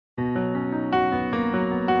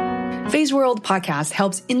Phase World Podcast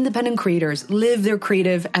helps independent creators live their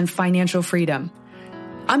creative and financial freedom.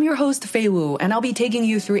 I'm your host, Fei Wu, and I'll be taking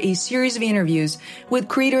you through a series of interviews with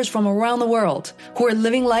creators from around the world who are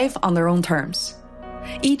living life on their own terms.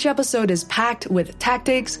 Each episode is packed with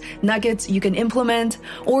tactics, nuggets you can implement,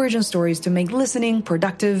 origin stories to make listening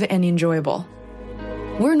productive and enjoyable.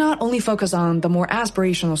 We're not only focused on the more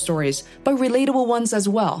aspirational stories, but relatable ones as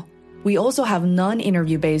well. We also have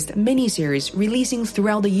non-interview-based mini-series releasing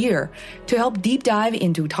throughout the year to help deep dive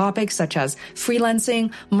into topics such as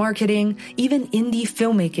freelancing, marketing, even indie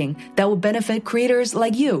filmmaking that will benefit creators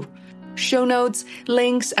like you. Show notes,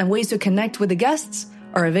 links, and ways to connect with the guests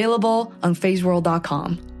are available on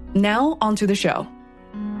phaseworld.com. Now, onto the show.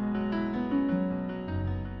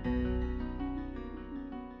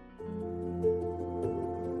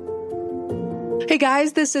 Hey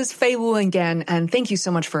guys, this is Fei Wu again, and thank you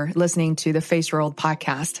so much for listening to the Phase World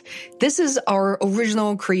podcast. This is our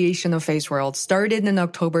original creation of Phase World, started in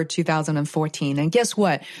October 2014. And guess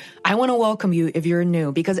what? I want to welcome you if you're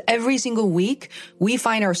new, because every single week we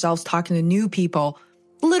find ourselves talking to new people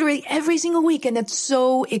literally every single week, and it's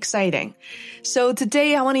so exciting. So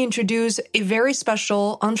today I want to introduce a very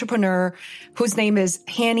special entrepreneur whose name is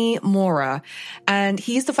Hani Moura, and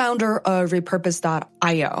he's the founder of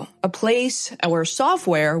Repurpose.io, a place or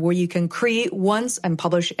software where you can create once and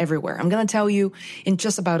publish everywhere. I'm going to tell you in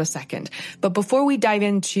just about a second. But before we dive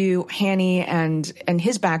into Hani and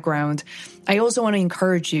his background, I also want to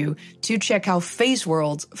encourage you to check out Phase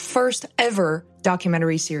World's first ever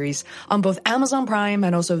documentary series on both Amazon Prime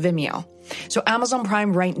and also Vimeo. So Amazon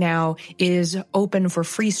Prime right now is open for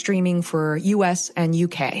free streaming for US and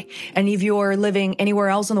UK. And if you're living anywhere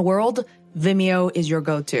else in the world, Vimeo is your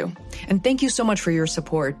go-to. And thank you so much for your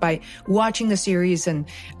support by watching the series and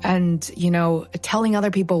telling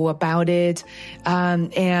other people about it,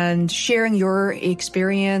 and sharing your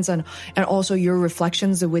experience and also your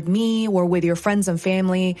reflections with me or with your friends and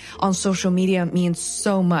family on social media means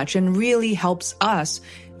so much and really helps us,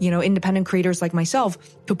 independent creators like myself,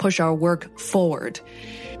 to push our work forward.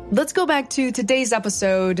 Let's go back to today's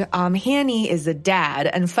episode. Hani is the dad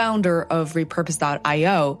and founder of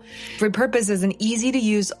Repurpose.io. Repurpose is an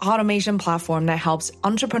easy-to-use automation platform that helps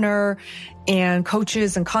entrepreneurs and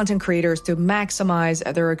coaches and content creators to maximize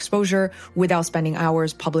their exposure without spending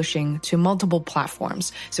hours publishing to multiple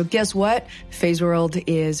platforms. So guess what? Phase World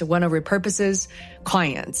is one of Repurpose's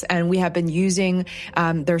clients, and we have been using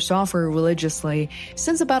their software religiously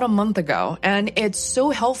since about a month ago. And it's so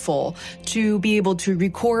helpful to be able to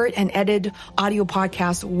record and edit audio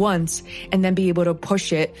podcasts once and then be able to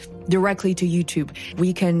push it directly to YouTube.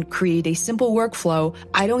 We can create a simple workflow.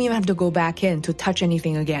 I don't even have to go back in to touch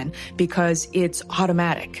anything again because it's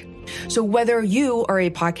automatic. So whether you are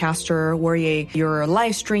a podcaster or you're a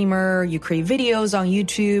live streamer, you create videos on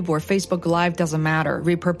YouTube or Facebook Live, doesn't matter.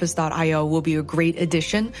 Repurpose.io will be a great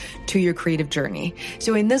addition to your creative journey.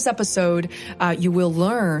 So in this episode, you will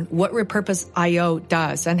learn what Repurpose.io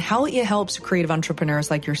does and how it helps creative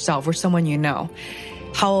entrepreneurs like yourself or someone you know.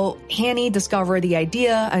 How Hani discovered the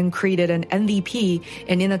idea and created an MVP,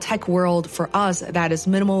 and in a tech world for us, that is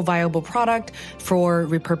minimal viable product for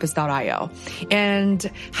Repurpose.io.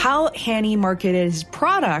 And how Hani marketed his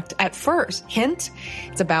product at first. Hint,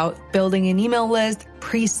 it's about building an email list,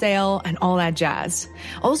 pre-sale, and all that jazz.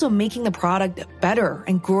 Also making the product better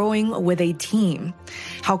and growing with a team.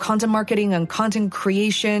 How content marketing and content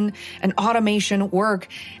creation and automation work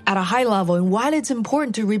at a high level and why it's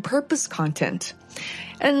important to repurpose content.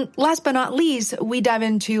 And last but not least, we dive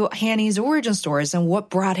into Hani's origin stories and what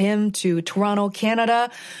brought him to Toronto,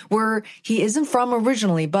 Canada, where he isn't from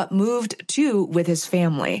originally, but moved to with his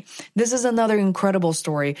family. This is another incredible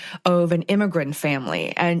story of an immigrant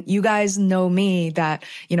family. And you guys know me that,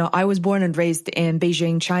 I was born and raised in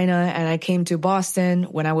Beijing, China, and I came to Boston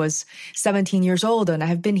when I was 17 years old, and I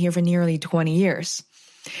have been here for nearly 20 years.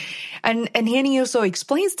 And Hani also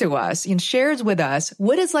explains to us and shares with us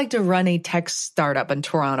what it's like to run a tech startup in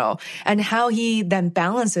Toronto and how he then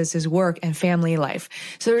balances his work and family life.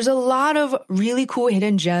 So there's a lot of really cool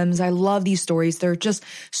hidden gems. I love these stories. They're just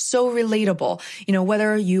so relatable.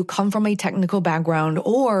 Whether you come from a technical background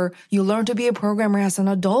or you learn to be a programmer as an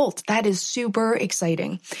adult, that is super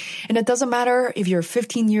exciting. And it doesn't matter if you're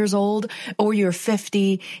 15 years old or you're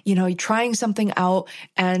 50, you're trying something out.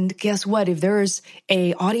 And guess what? If there's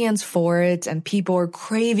a audience for it and people are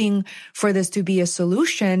craving for this to be a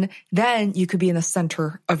solution, then you could be in the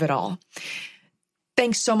center of it all.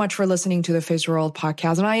 Thanks so much for listening to the Phase World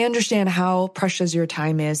podcast. And I understand how precious your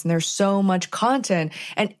time is. And there's so much content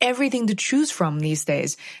and everything to choose from these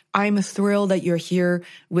days. I'm thrilled that you're here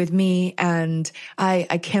with me, and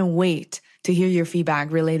I can't wait to hear your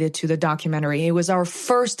feedback related to the documentary. It was our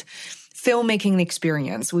first filmmaking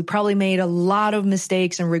experience. We probably made a lot of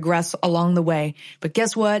mistakes and regrets along the way, but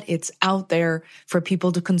guess what? It's out there for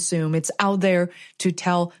people to consume. It's out there to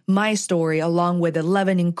tell my story along with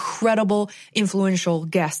 11 incredible, influential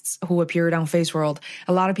guests who appeared on FaceWorld.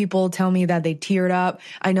 A lot of people tell me that they teared up.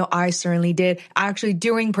 I know I certainly did. Actually,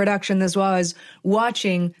 during production as well as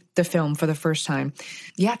watching the film for the first time.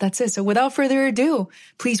 Yeah, that's it. So without further ado,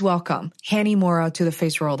 please welcome Hanny Mora to the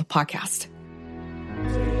FaceWorld podcast.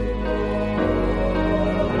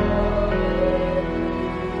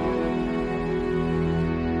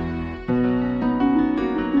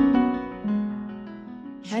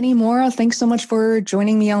 Hanny Mora, thanks so much for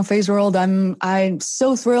joining me on FaceWorld. I'm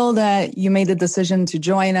so thrilled that you made the decision to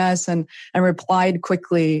join us and replied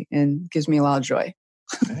quickly, and gives me a lot of joy.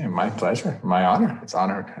 Hey, my pleasure, my honor. It's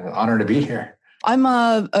an honor to be here. I'm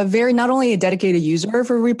a very, not only a dedicated user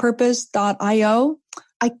for repurpose.io.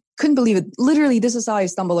 I couldn't believe it. Literally, this is how I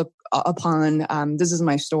stumbled upon This Is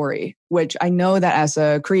My Story, which I know that as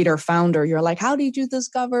a creator founder, you're like, how did you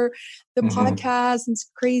discover the podcast? It's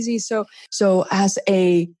crazy. So as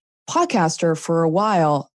a podcaster for a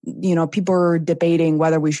while, people were debating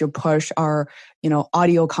whether we should push our,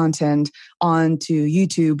 audio content onto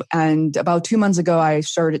YouTube. And about 2 months ago, I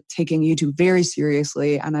started taking YouTube very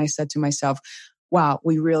seriously. And I said to myself, wow,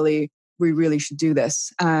 we really should do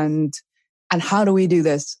this. And how do we do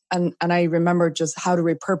this? And I remember just how to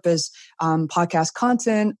repurpose podcast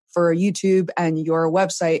content for YouTube, and your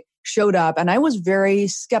website showed up. And I was very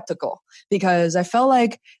skeptical because I felt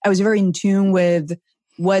like I was very in tune with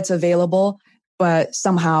what's available, but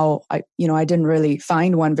somehow I didn't really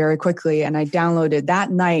find one very quickly. And I downloaded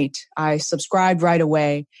that night. I subscribed right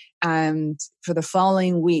away. And for the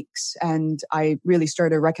following weeks, and I really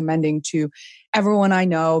started recommending to everyone I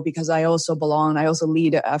know, because I also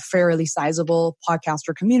lead a fairly sizable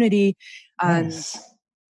podcaster community. And nice.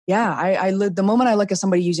 Yeah, the moment I look at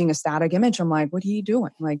somebody using a static image, I'm like, what are you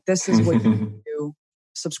doing? Like, this is what you need to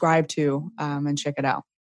subscribe to and check it out.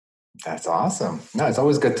 That's awesome. No, it's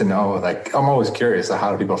always good to know. Like, I'm always curious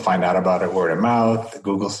how do people find out about it? Word of mouth,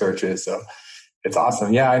 Google searches. So it's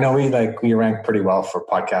awesome. Yeah, I know we rank pretty well for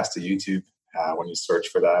podcast to YouTube. When you search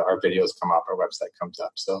for that, our videos come up, our website comes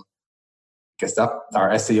up. So I guess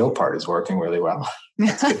our SEO part is working really well.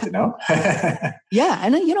 That's good to know. Yeah.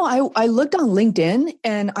 And I looked on LinkedIn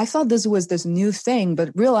and I thought this was this new thing, but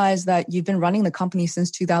realized that you've been running the company since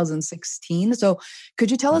 2016. So could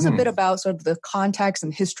you tell us a bit about sort of the context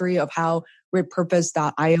and history of how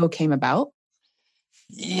repurpose.io came about?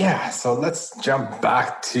 Yeah, so let's jump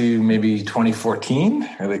back to maybe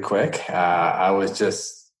 2014 really quick. I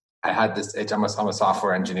had this itch. I'm a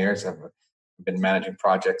software engineer, so I've been managing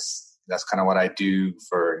projects. That's kind of what I do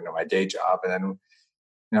for my day job. And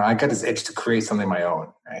then I got this itch to create something of my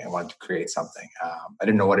own. Right? I wanted to create something. I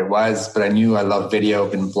didn't know what it was, but I knew I love video.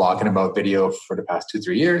 I've been blogging about video for the past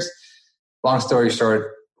 2-3 years. Long story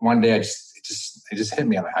short, one day it just hit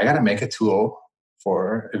me. I'm like, I got to make a tool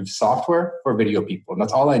for software for video people. And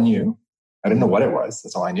that's all I knew. I didn't know what it was.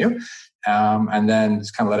 That's all I knew. And then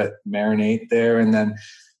just kind of let it marinate there. And then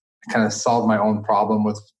I kind of solved my own problem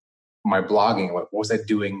with my blogging. What was I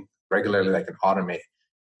doing regularly that I could automate?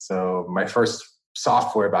 So my first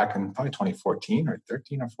software back in probably 2014 or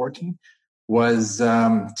 13 or 14 was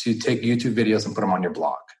to take YouTube videos and put them on your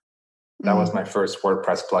blog. That was my first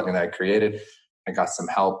WordPress plugin that I created. I got some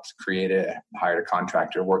help to create it, hired a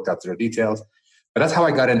contractor, worked out the details. But that's how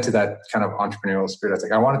I got into that kind of entrepreneurial spirit. I was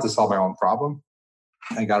like, I wanted to solve my own problem.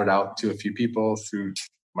 I got it out to a few people through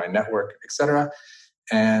my network, etc.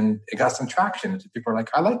 And it got some traction. People are like,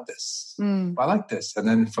 I like this. I like this. And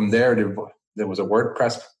then from there was a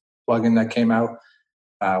WordPress plugin that came out.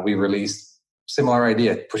 We released similar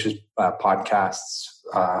idea, pushes podcasts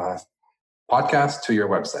to your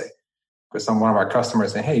website. Because one of our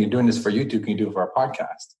customers said, hey, you're doing this for YouTube, can you do it for our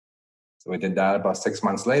podcast? So we did that about 6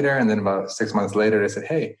 months later. And then about 6 months later, they said,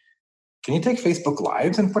 hey, can you take Facebook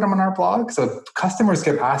Lives and put them on our blog? So customers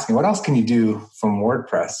kept asking, what else can you do from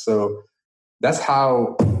WordPress? So that's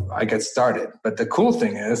how I get started. But the cool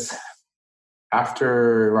thing is,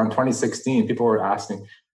 after around 2016, people were asking,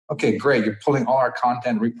 okay, great, you're pulling all our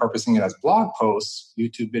content, repurposing it as blog posts,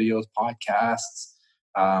 YouTube videos, podcasts,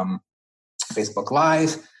 Facebook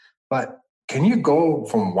Live. But can you go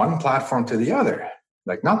from one platform to the other?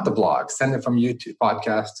 Like not the blog, send it from YouTube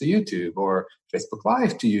podcast to YouTube or Facebook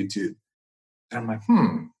Live to YouTube. And I'm like,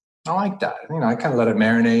 I like that. I kind of let it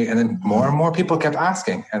marinate. And then more and more people kept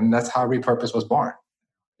asking. And that's how Repurpose was born.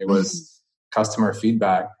 It was customer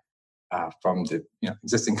feedback from the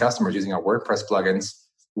existing customers using our WordPress plugins,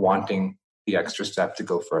 wanting the extra step to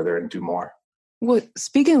go further and do more. Well,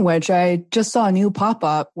 speaking of which, I just saw a new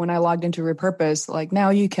pop-up when I logged into Repurpose. Like now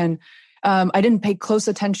you can, I didn't pay close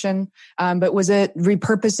attention, but was it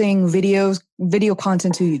repurposing video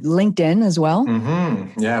content to LinkedIn as well?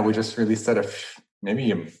 Yeah, we just released that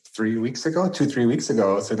maybe 3 weeks ago, 3 weeks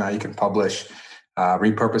ago. So now you can publish,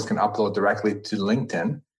 Repurpose can upload directly to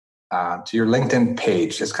LinkedIn, to your LinkedIn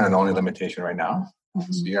page. That's kind of the only limitation right now.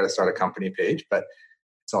 Mm-hmm. So you got to start a company page, but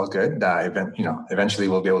it's all good. Eventually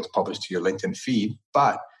we'll be able to publish to your LinkedIn feed.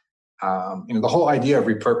 But the whole idea of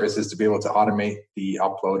Repurpose is to be able to automate the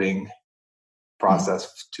uploading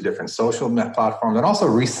process to different social platforms, and also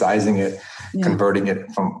resizing it, converting it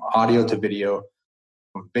from audio to video,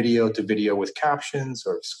 from video to video with captions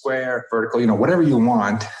or square, vertical, whatever you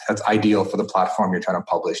want. That's ideal for the platform you're trying to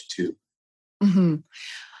publish to. Mm-hmm.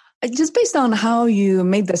 Just based on how you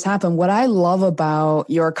made this happen, what I love about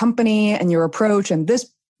your company and your approach, and this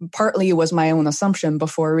partly was my own assumption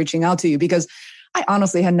before reaching out to you, because I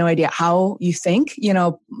honestly had no idea how you think.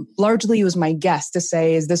 Largely it was my guess to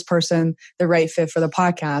say, is this person the right fit for the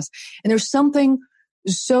podcast? And there's something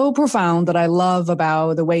so profound that I love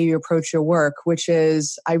about the way you approach your work, which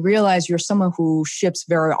is I realize you're someone who ships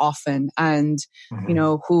very often and,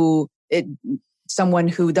 someone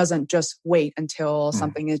who doesn't just wait until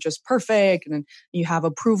something is just perfect and you have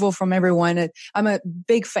approval from everyone. I'm a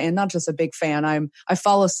big fan, not just a big fan. I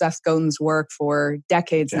follow Seth Godin's work for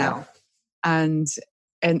decades now. And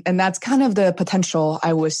that's kind of the potential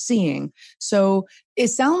I was seeing. So it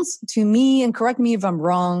sounds to me, and correct me if I'm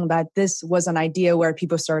wrong, that this was an idea where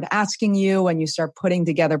people started asking you and you start putting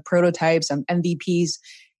together prototypes and MVPs,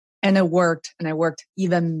 and it worked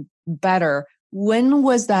even better. When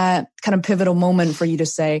was that kind of pivotal moment for you to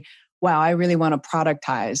say, wow, I really want to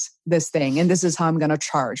productize this thing and this is how I'm going to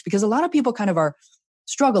charge? Because a lot of people kind of are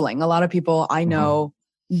struggling. A lot of people I know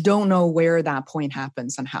don't know where that point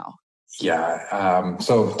happens and how. Yeah.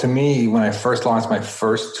 So to me, when I first launched my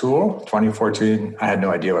first tool, 2014, I had no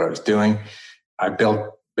idea what I was doing. I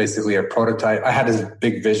built basically a prototype. I had this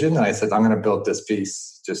big vision and I said, I'm going to build this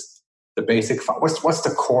piece, just the basic, what's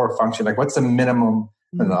the core function? Like what's the minimum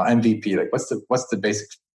MVP? Like what's the basic,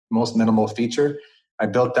 most minimal feature? I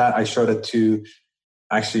built that. I showed it to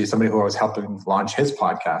actually somebody who I was helping launch his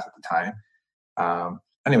podcast at the time.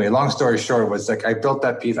 Anyway, long story short was like, I built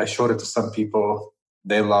that piece. I showed it to some people.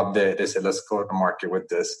 They loved it. They said, let's go to market with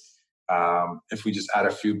this. If we just add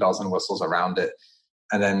a few bells and whistles around it.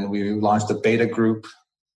 And then we launched a beta group.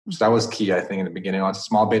 So that was key, I think, in the beginning. Launched a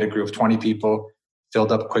small beta group, 20 people,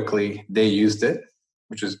 filled up quickly. They used it,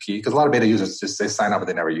 which was key. Because a lot of beta users just, they sign up and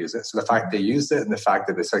they never use it. So the fact they used it and the fact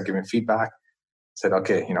that they started giving feedback, said,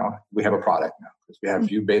 okay, we have a product now. Because we have a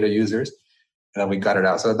few beta users. And then we got it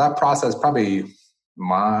out. So that process, probably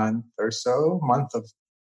month of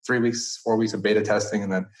 3 weeks, 4 weeks of beta testing,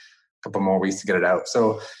 and then a couple more weeks to get it out.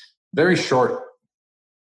 So very short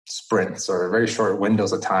sprints or very short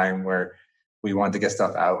windows of time where we wanted to get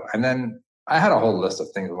stuff out. And then I had a whole list of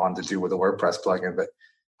things I wanted to do with the WordPress plugin, but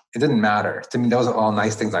it didn't matter. To me, those are all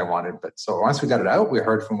nice things I wanted. But so once we got it out, we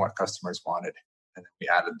heard from what customers wanted, and then we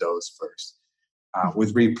added those first.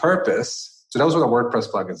 With Repurpose, so those were the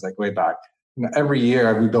WordPress plugins, like way back. Every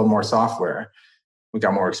year we build more software. We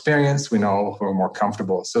got more experience. We know we're more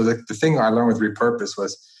comfortable. So the thing I learned with Repurpose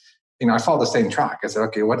was, I followed the same track. I said,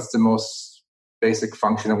 okay, what's the most basic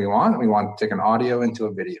function that we want? We want to take an audio into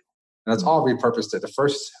a video. And that's all Repurpose did.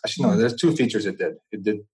 There's two features it did. It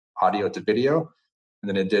did audio to video, and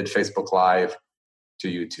then it did Facebook Live to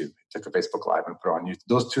YouTube. It took a Facebook Live and put it on YouTube.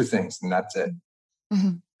 Those two things, and that's it.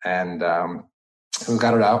 Mm-hmm. And we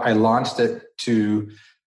got it out. I launched it to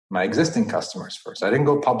my existing customers first. I didn't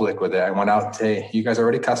go public with it. I went out and say, you guys are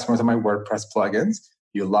already customers of my WordPress plugins.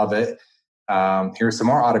 You love it. Here's some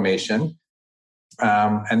more automation.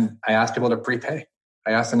 And I asked people to prepay.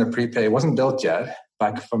 I asked them to prepay. It wasn't built yet,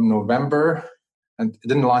 but from November, and it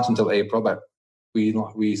didn't launch until April, but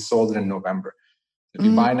we sold it in November. If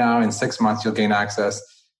you buy now, in 6 months, you'll gain access.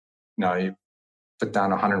 You put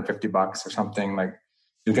down $150 or something, like,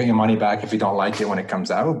 you'll get your money back if you don't like it when it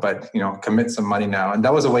comes out, but commit some money now. And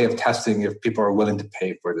that was a way of testing if people are willing to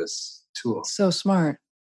pay for this tool. So smart.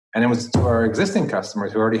 And it was to our existing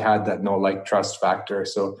customers who already had that know, like, trust factor.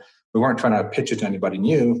 So we weren't trying to pitch it to anybody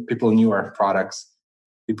new. People knew our products.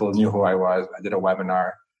 People knew who I was. I did a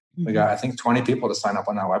webinar. We got, I think, 20 people to sign up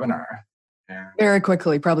on that webinar. And very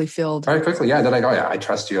quickly, probably filled. Very quickly, yeah. They're like, oh yeah, I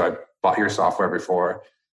trust you. I bought your software before.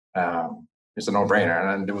 It's a no-brainer. And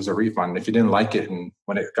then there was a refund. If you didn't like it, and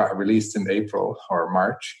when it got released in April or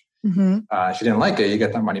March, if you didn't like it, you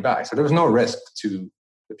get that money back. So there was no risk to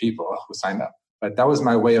the people who signed up. But that was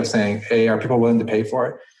my way of saying, hey, are people willing to pay for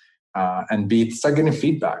it? and B, start getting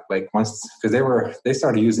feedback. Like once, because they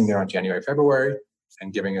started using it on January, February,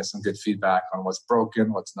 and giving us some good feedback on what's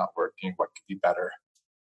broken, what's not working, what could be better.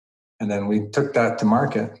 And then we took that to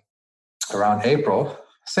market around April.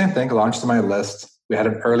 Same thing, launched my list. We had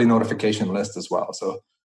an early notification list as well. So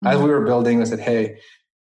as we were building, I said, hey,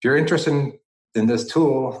 if you're interested in this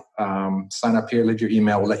tool, sign up here, leave your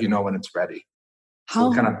email. We'll let you know when it's ready. So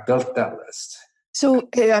we kind of built that list. So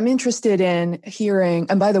I'm interested in hearing,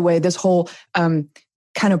 and by the way, this whole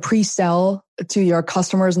kind of pre-sell to your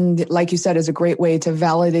customers, and like you said, is a great way to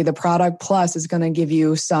validate the product. Plus, it's going to give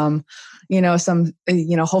you some,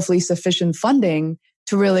 hopefully sufficient funding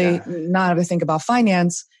to really not have to think about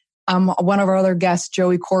finance. One of our other guests,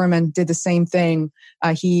 Joey Corman, did the same thing.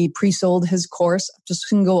 He pre-sold his course, just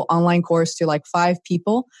single online course, to like 5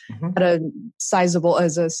 people at a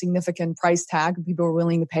significant price tag. People were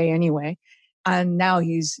willing to pay anyway. And now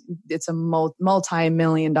it's a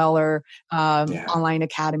multi-million-dollar online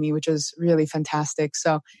academy, which is really fantastic.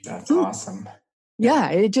 So that's awesome. Yeah,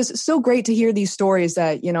 it's just so great to hear these stories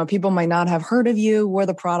that, people might not have heard of you or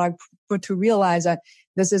the product, but to realize that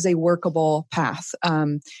this is a workable path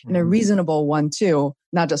and a reasonable one too,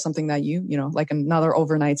 not just something that like another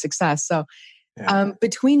overnight success. So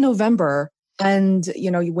between November and,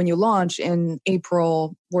 when you launch in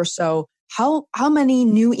April or so, how many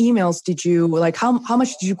new emails did you, like how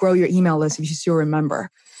much did you grow your email list, if you still remember?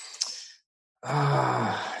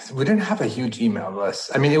 We didn't have a huge email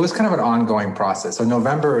list. I mean, it was kind of an ongoing process. So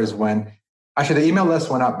November is when, actually the email list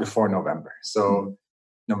went up before November. So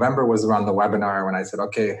November was around the webinar when I said,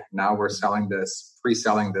 okay, now we're selling this,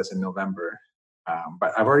 pre-selling this in November.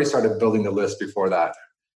 But I've already started building the list before that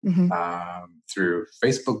through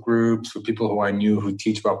Facebook groups with people who I knew who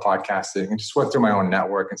teach about podcasting, and just went through my own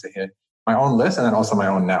network and say, hey, my own list and then also my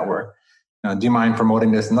own network. Do you mind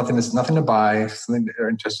promoting this? Nothing to buy, something that they're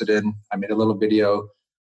interested in. I made a little video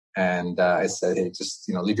and I said, hey, just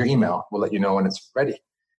leave your email. We'll let you know when it's ready.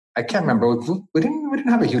 I can't remember. We didn't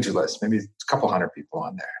have a huge list. Maybe a couple hundred people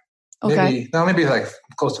on there. Okay. Maybe like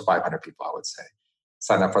close to 500 people, I would say,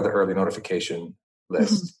 sign up for the early notification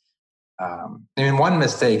list. One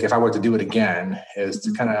mistake, if I were to do it again, is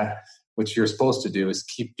to kind of, what you're supposed to do is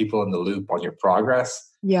keep people in the loop on your progress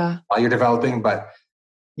while you're developing. But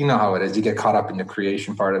you know how it is. You get caught up in the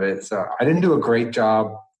creation part of it. So I didn't do a great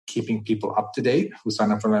job keeping people up to date who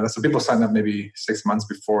signed up for my list. So people signed up maybe 6 months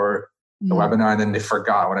before the webinar, and then they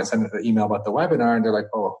forgot when I sent an email about the webinar, and they're like,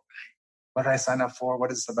 oh, what did I sign up for?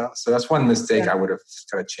 What is this about? So that's one mistake I would have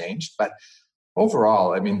kind of changed. But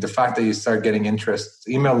overall, the fact that you start getting interest,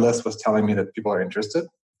 the email list was telling me that people are interested.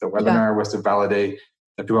 The webinar was to validate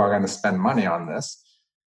that people are going to spend money on this.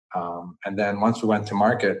 And then once we went to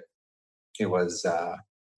market, it was,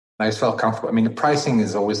 I just felt comfortable. The pricing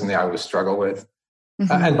is always something I always struggle with.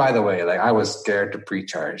 And by the way, I was scared to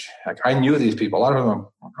pre-charge. I knew these people. A lot of them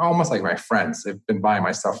are almost like my friends. They've been buying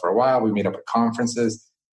my stuff for a while. We meet up at conferences.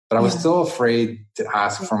 But I was still afraid to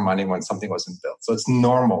ask for money when something wasn't built. So it's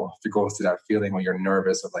normal to go through that feeling when you're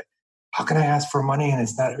nervous of how can I ask for money and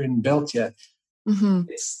it's not even built yet?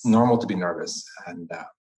 It's normal to be nervous. And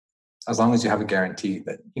as long as you have a guarantee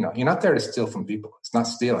that, you're not there to steal from people. It's not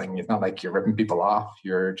stealing. It's not like you're ripping people off.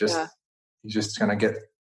 You're just going to get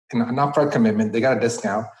an upfront commitment. They got a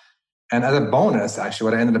discount. And as a bonus,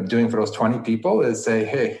 actually, what I ended up doing for those 20 people is say,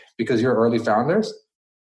 hey, because you're early founders,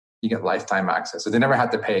 you get lifetime access. So they never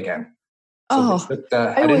had to pay again. So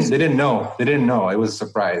they didn't know. They didn't know. It was a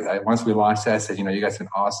surprise. Once we launched it, I said, you guys have been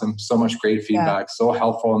awesome. So much great feedback. So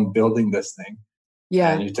helpful in building this thing.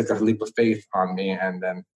 Yeah. And you took a leap of faith on me. And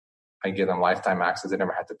then I give them lifetime access. They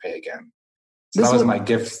never had to pay again. So that was my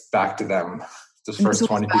gift back to them. The first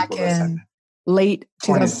 20 people that sent it. Late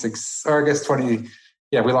 26, or I guess 20.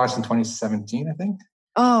 Yeah, we launched in 2017, I think.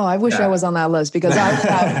 Oh, I wish I was on that list because I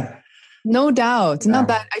have no doubt. Not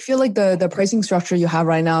that I feel like the pricing structure you have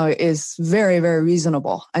right now is very, very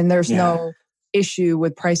reasonable. And there's no issue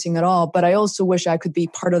with pricing at all. But I also wish I could be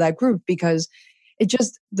part of that group because it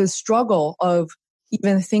just the struggle of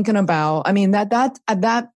even thinking about, that at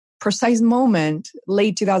that precise moment,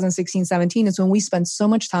 late 2016, 17 is when we spent so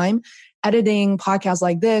much time editing podcasts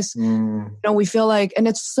like this. We feel like, and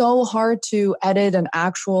it's so hard to edit an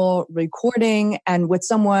actual recording. And with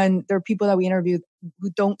someone, there are people that we interviewed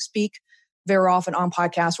who don't speak very often on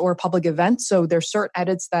podcasts or public events. So there's certain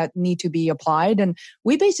edits that need to be applied. And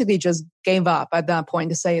we basically just gave up at that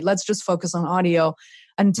point to say, let's just focus on audio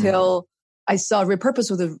until I saw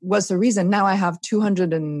Repurpose was the reason. Now I have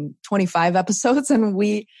 225 episodes and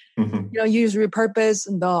we, use Repurpose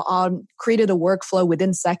and created a workflow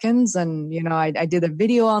within seconds. And, I did a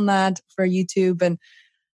video on that for YouTube. And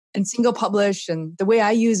and single publish. And the way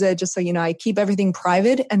I use it, just so you know, I keep everything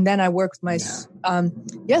private, and then I work with my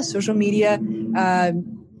social media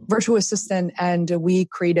virtual assistant, and we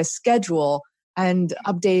create a schedule and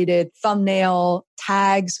updated thumbnail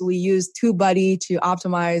tags. We use TubeBuddy to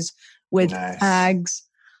optimize with tags.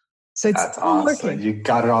 So it's all working. You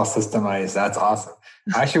got it all systemized. That's awesome.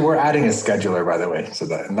 Actually, we're adding a scheduler, by the way, so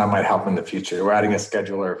that might help in the future. We're adding a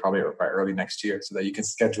scheduler probably by early next year, so that you can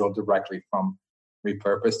schedule directly from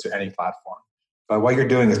Repurpose to any platform. But what you're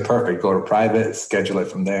doing is perfect. Go to private, schedule it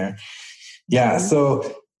from there. Yeah.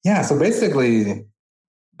 So basically,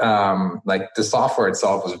 like the software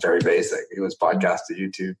itself was very basic. It was podcast to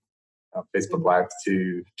YouTube, Facebook Live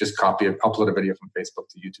to just upload a video from Facebook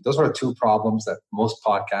to YouTube. Those were the two problems that most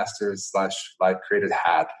podcasters / live creators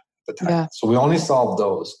had at the time. Yeah. So we only solved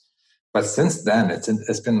those. But since then,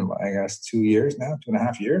 it's been, I guess, 2 years now,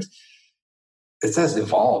 2.5 years. It has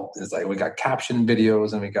evolved. It's like we got caption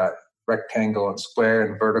videos and we got rectangle and square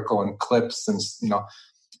and vertical and clips and,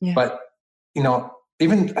 but,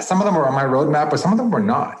 even some of them were on my roadmap, but some of them were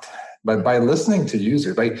not. But by listening to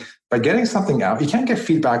users, by getting something out, you can't get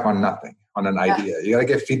feedback on nothing, on an idea. You got to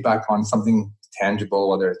get feedback on something tangible,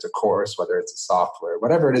 whether it's a course, whether it's a software,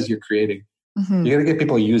 whatever it is you're creating. Mm-hmm. You got to get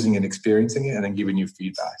people using it, experiencing it, and then giving you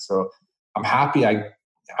feedback. So I'm happy. I'm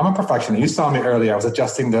a perfectionist. You saw me earlier. I was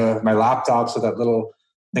adjusting my laptop so that little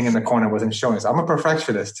thing in the corner wasn't showing. So I'm a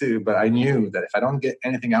perfectionist too, but I knew that if I don't get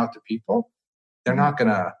anything out to people, I'm not going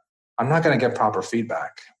to get proper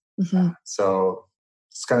feedback. Mm-hmm. So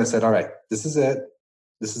just kind of said, all right, this is it.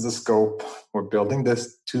 This is the scope. We're building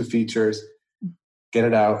this 2 features, get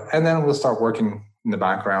it out. And then we'll start working in the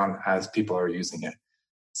background as people are using it.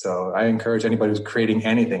 So I encourage anybody who's creating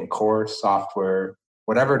anything, course, software,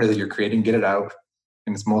 whatever it is that you're creating, get it out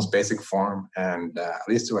in its most basic form and at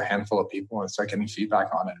least to a handful of people and start getting feedback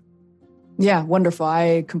on it. Yeah, wonderful.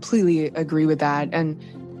 I completely agree with that. And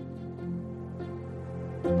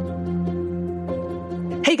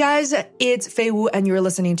hey guys, it's Fei Wu and you're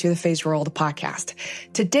listening to the Feisworld podcast.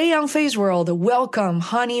 Today on Feisworld, welcome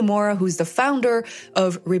Hani Mora, who's the founder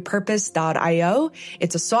of Repurpose.io.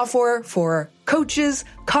 It's a software for coaches,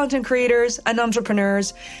 content creators, and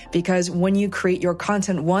entrepreneurs because when you create your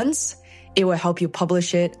content once, it will help you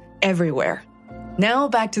publish it everywhere. Now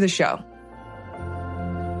back to the show.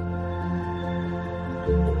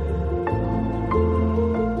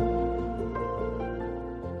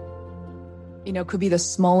 Could be the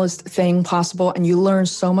smallest thing possible. And you learn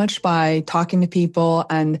so much by talking to people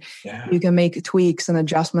and you can make tweaks and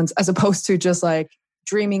adjustments as opposed to just like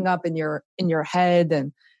dreaming up in your head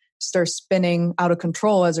and start spinning out of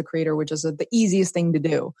control as a creator, which is the easiest thing to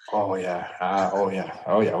do. Oh yeah.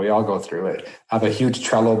 We all go through it. I have a huge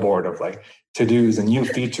Trello board of like to-dos and new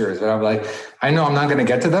features. But I'm like, I know I'm not going to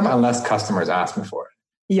get to them unless customers ask me for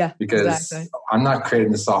it. Yeah, because exactly. I'm not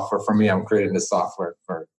creating the software for me. I'm creating the software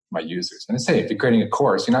for my users. And say, if you're creating a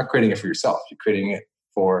course, you're not creating it for yourself. You're creating it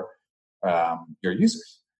for your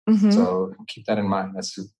users. Mm-hmm. So keep that in mind.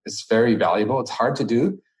 It's very valuable. It's hard to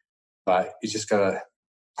do, but you just got to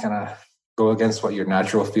kind of go against what your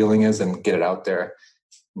natural feeling is and get it out there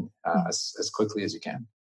as quickly as you can.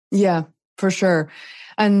 Yeah, for sure.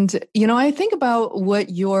 And, I think about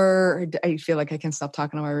I feel like I can't stop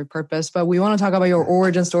talking about Repurpose, but we want to talk about your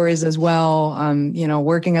origin stories as well.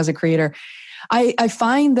 Working as a creator. I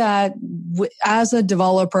find that as a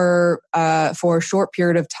developer for a short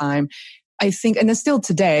period of time, I think, and it's still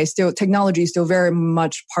today, technology is still very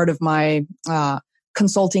much part of my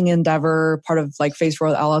consulting endeavor, part of like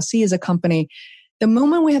Feisworld LLC as a company. The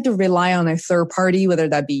moment we have to rely on a third party, whether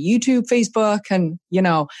that be YouTube, Facebook, and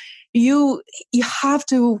you have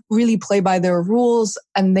to really play by their rules,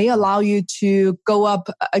 and they allow you to go up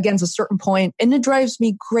against a certain point, and it drives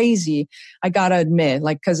me crazy. I gotta admit,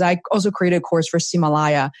 because I also created a course for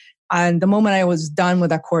Himalaya, and the moment I was done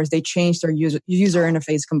with that course, they changed their user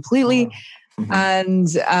interface completely. Mm-hmm. And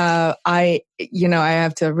I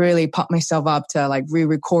have to really pump myself up to like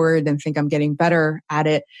re-record and think I'm getting better at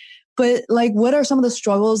it. But like, what are some of the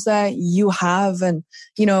struggles that you have, and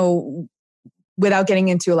without getting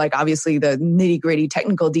into like obviously the nitty-gritty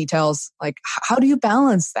technical details, like how do you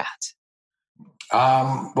balance that?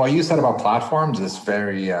 What you said about platforms is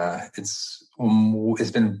very it's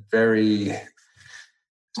been very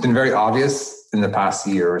obvious in the past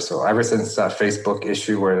year or so, ever since that Facebook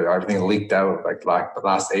issue where everything leaked out like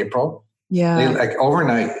last April. Yeah.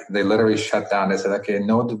 Overnight, they literally shut down. They said, okay,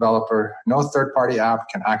 no developer, no third-party app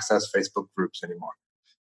can access Facebook groups anymore.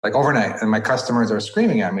 Like overnight. And my customers are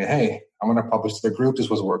screaming at me, hey, I want to publish to the group. This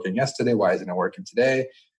was working yesterday. Why isn't it working today?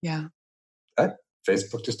 Yeah.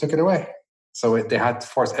 Facebook just took it away. So they had to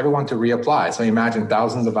force everyone to reapply. So imagine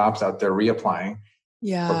thousands of apps out there reapplying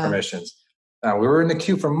for permissions. We were in the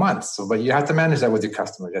queue for months. But you have to manage that with your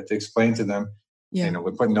customers. You have to explain to them,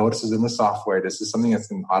 we put notices in the software. This is something that's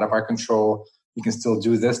out of our control. You can still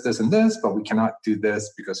do this, this, and this, but we cannot do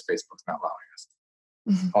this because Facebook's not allowing us.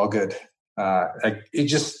 Mm-hmm. All good. You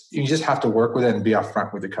just have to work with it and be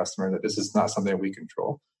upfront with the customer that this is not something that we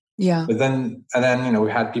control. Yeah. But then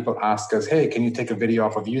we had people ask us, hey, can you take a video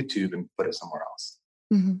off of YouTube and put it somewhere else?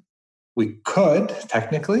 Mm-hmm. We could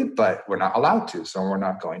technically, but we're not allowed to, so we're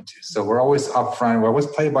not going to. So we're always upfront. We're always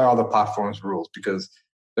played by all the platform's rules because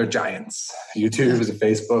they're giants. YouTube is a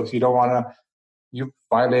Facebook. You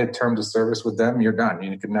violate terms of service with them, you're done.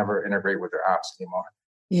 You can never integrate with their apps anymore.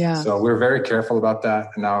 Yeah. So we're very careful about that.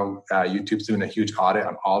 And now YouTube's doing a huge audit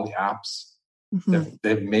on all the apps. Mm-hmm.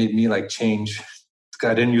 They've made me change.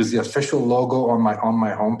 I didn't use the official logo on my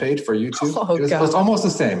homepage for YouTube. It was almost the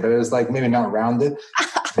same, but it was maybe not rounded.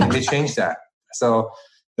 And they changed that. So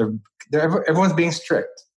everyone's being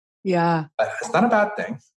strict. Yeah. But it's not a bad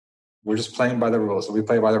thing. We're just playing by the rules. So we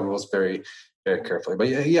play by the rules very, very carefully. But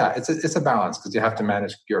it's a balance because you have to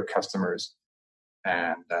manage your customers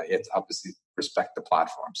and you have to obviously respect the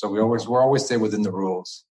platform. So we're always stay within the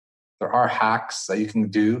rules. There are hacks that you can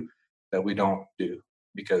do that we don't do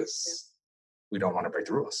because we don't want to break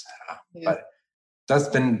the rules. But that's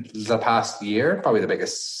been the past year, probably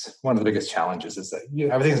one of the biggest challenges is that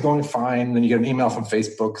everything's going fine. Then you get an email from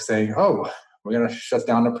Facebook saying, oh, we're going to shut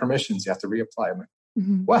down the permissions. You have to reapply. I'm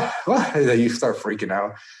like, what? You start freaking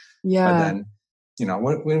out. Yeah. But then,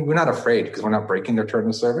 we're not afraid because we're not breaking their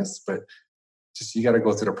terms of service, but just, you got to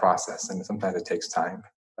go through the process and sometimes it takes time.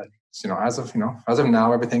 But, as of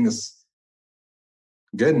now, everything is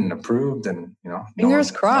good and approved and,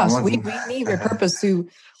 fingers crossed. We need Repurpose to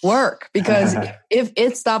work because if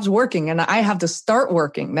it stops working and I have to start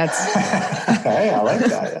working, that's... Hey, I like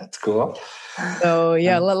that. That's cool. So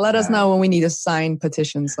let us know when we need to sign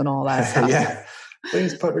petitions and all that stuff. Yeah.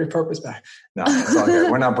 Please put Repurpose back. No, it's all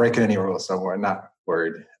good. We're not breaking any rules, so we're not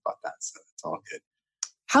worried about that. So it's all good.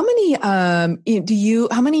 How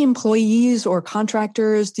many employees or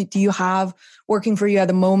contractors do you have working for you at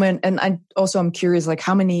the moment? And I'm curious,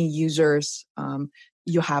 how many users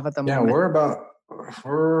you have at the moment? Yeah,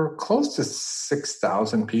 we're close to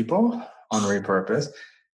 6,000 people on Repurpose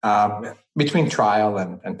between trial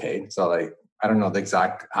and paid. So I don't know the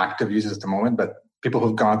exact active users at the moment, but people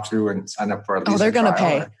who've gone through and signed up for at least they're going to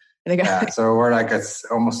pay. Yeah, so we're it's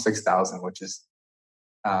almost 6,000, which is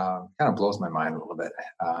kind of blows my mind a little bit.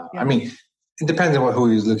 I mean, it depends on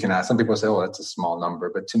who you're looking at. Some people say, "Oh, that's a small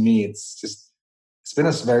number," but to me, it's been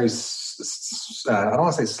a very I don't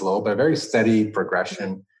want to say slow, but a very steady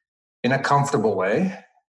progression in a comfortable way.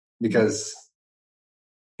 Because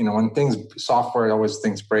when software always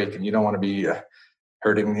things break, and you don't want to be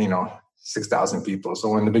hurting 6,000 people.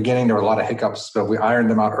 So in the beginning, there were a lot of hiccups, but we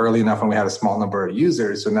ironed them out early enough, and we had a small number of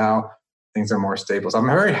users. So now things are more stable. So I'm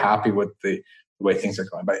very happy with the way things are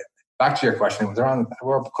going. But back to your question,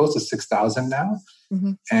 we're close to 6,000 now.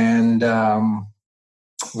 Mm-hmm. And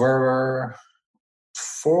we're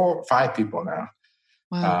 5 people now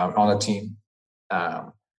on the team.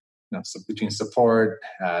 So between support,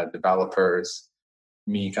 developers,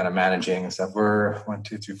 me kind of managing and stuff, we're 1,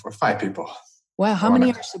 2, 3, 4, 5 people. Wow, how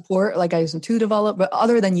many are support? I assume 2 developers,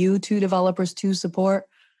 other than you, 2 developers, 2 support?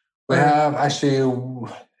 We have actually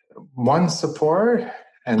 1 support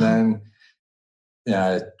and then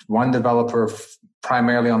 1 developer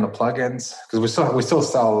primarily on the plugins, because we still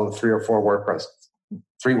sell 3 or 4 WordPress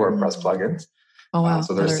plugins. Oh wow!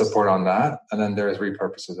 So there's support on that, and then there's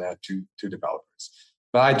Repurposes that have 2 developers.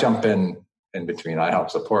 But I jump in between. I help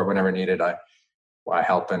support whenever needed. I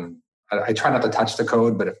help, and I try not to touch the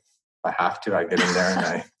code, but if I have to, I get in there and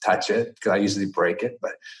I touch it because I usually break it.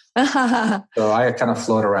 But so I kind of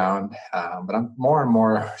float around. But I'm more and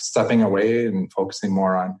more stepping away and focusing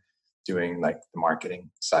more on doing the marketing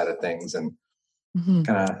side of things and kind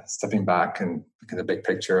of stepping back and looking at the big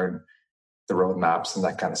picture and the roadmaps and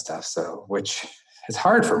that kind of stuff. So, which is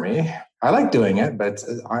hard for me. I like doing it, but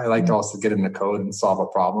I like to also get in the code and solve a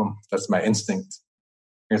problem. That's my instinct.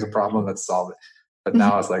 Here's a problem, let's solve it. But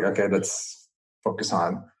now it's okay, let's focus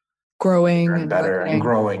on growing and better and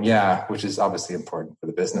growing. Yeah, which is obviously important for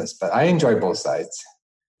the business. But I enjoy both sides.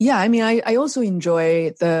 Yeah, I mean, I also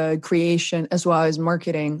enjoy the creation as well as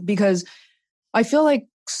marketing, because I feel like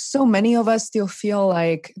so many of us still feel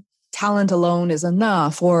like talent alone is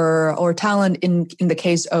enough, or talent in the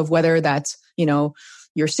case of whether that's,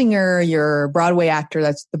 your singer, your Broadway actor,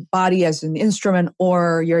 that's the body as an instrument,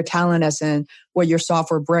 or your talent as in what your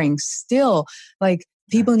software brings. Still,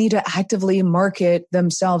 people need to actively market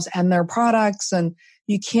themselves and their products, and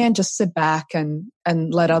you can't just sit back and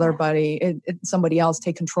let somebody else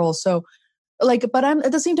take control. So but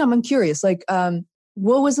at the same time, I'm curious,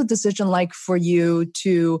 what was the decision like for you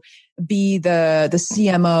to be the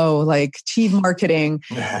CMO, like chief marketing,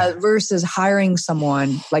 versus hiring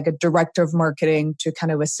someone like a director of marketing to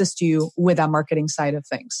kind of assist you with that marketing side of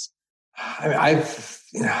things? I'm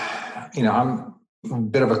a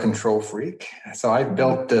bit of a control freak. So I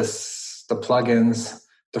built the plugins.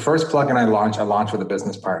 The first plugin I launched with a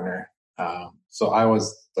business partner. So I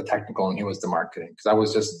was the technical and he was the marketing,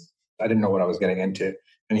 because I didn't know what I was getting into,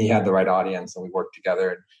 and he had the right audience, and we worked together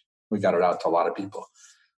and we got it out to a lot of people.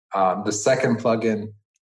 The second plugin,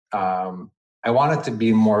 I wanted to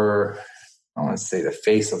be more, I don't want to say the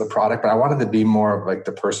face of the product, but I wanted to be more of like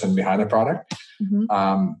the person behind the product. Mm-hmm.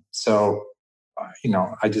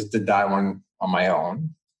 I just did that one on my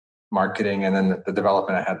own, marketing, and then the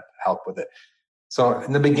development, I had help with it. So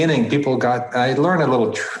in the beginning, I learned a little,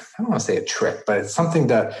 I don't want to say a trick, but it's something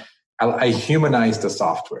that I humanized the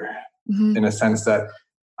software. Mm-hmm. In a sense that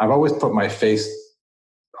I've always put my face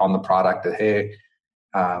on the product, that, hey,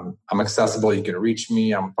 I'm accessible. You can reach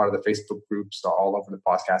me. I'm part of the Facebook groups, so all over the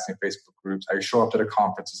podcasting Facebook groups. I show up to the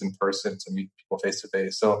conferences in person to meet people face to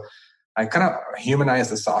face. So I kind of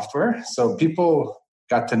humanized the software. So people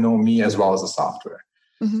got to know me as well as the software,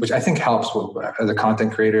 mm-hmm. which I think helps as a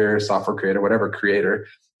content creator, software creator, whatever creator.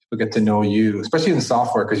 People get to know you, especially in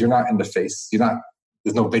software, because you're not in the face.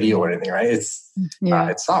 There's no video or anything, right? It's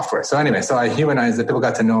software. So anyway, I humanized it. People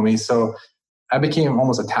got to know me. So I became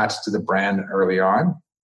almost attached to the brand early on,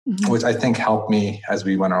 mm-hmm. which I think helped me as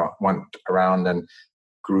we went around and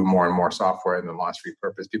grew more and more software and then launched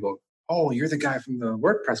Repurpose. People, oh, you're the guy from the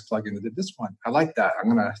WordPress plugin that did this one. I like that. I'm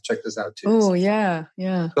going to check this out too. Oh, yeah.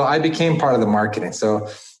 So I became part of the marketing. So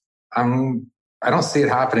I don't see it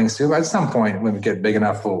happening soon. But at some point, when we get big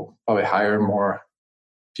enough, we'll probably hire more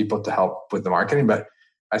people to help with the marketing. But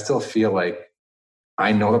I still feel like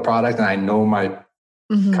I know the product and I know my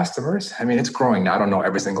mm-hmm. customers. I mean, it's growing now. I don't know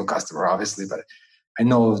every single customer, obviously, but I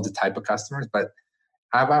know the type of customers. But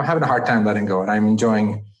I'm having a hard time letting go, and I'm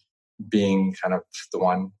enjoying being kind of the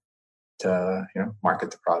one to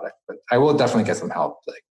market the product. But I will definitely get some help.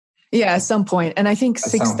 At some point. And I think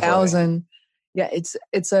 6,000. Yeah, it's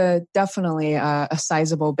definitely a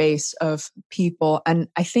sizable base of people, and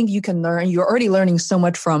I think you can learn. You're already learning so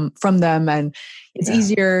much from them, and it's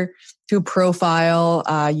easier to profile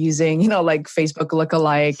using like Facebook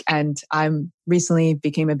lookalike. And I'm recently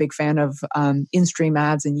became a big fan of in-stream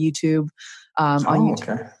ads and YouTube on YouTube.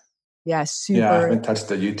 Okay. Yeah, super. Yeah, I haven't touched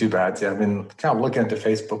the YouTube ads. Yeah, I've been kind of looking into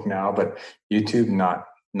Facebook now, but YouTube not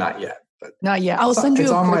yet. But not yet. I'll send you.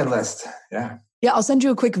 It's on my list. Yeah. Yeah, I'll send you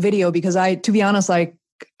a quick video because to be honest,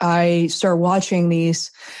 I start watching these.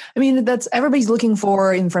 I mean, everybody's looking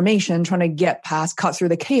for information, trying to cut through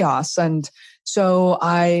the chaos. And so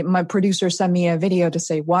my producer sent me a video to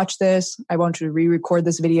say, watch this. I want you to re-record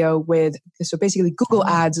this video so basically Google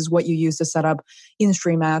Ads is what you use to set up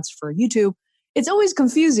in-stream ads for YouTube. It's always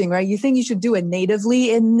confusing, right? You think you should do it natively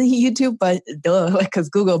in YouTube, but because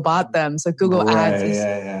Google bought them. So Google Ads is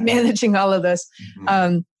managing all of this.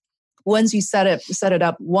 Mm-hmm. Once you set it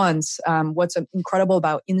up once, what's incredible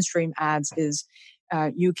about in-stream ads is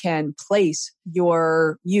you can place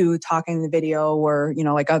you talking in the video or,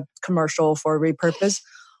 like a commercial for Repurpose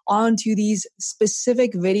onto these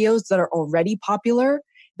specific videos that are already popular,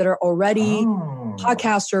 that are already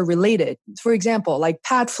podcaster related. For example, like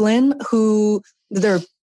Pat Flynn, there are a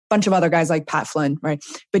bunch of other guys like Pat Flynn, right?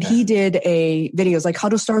 But he did videos like how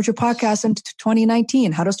to start your podcast in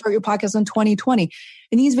 2019, how to start your podcast in 2020.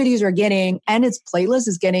 And these videos and its playlist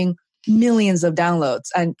is getting millions of downloads.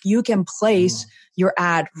 And you can place your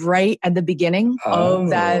ad right at the beginning of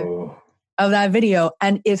that video.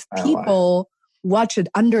 And if people watch it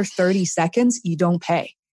under 30 seconds, you don't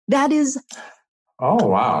pay. That is... Oh,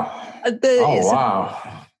 wow.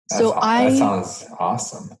 Wow. That sounds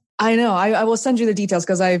awesome. I know. I will send you the details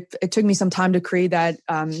because it took me some time to create that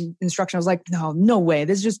instruction. I was like, no way.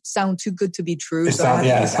 This just sounds too good to be true. It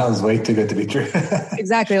sounds way too good to be true.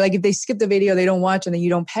 Exactly. Like if they skip the video, they don't watch and then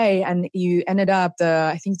you don't pay. And you ended up,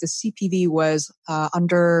 I think the CPV was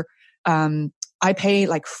under, I pay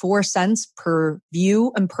like 4 cents per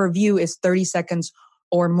view, and per view is 30 seconds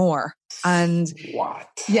or more. And what?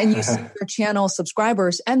 Yeah, and you see your channel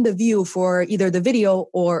subscribers and the view for either the video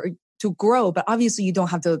or to grow. But obviously you don't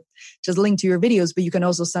have to just link to your videos, but you can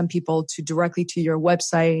also send people directly to your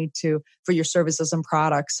website for your services and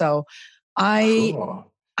products. So I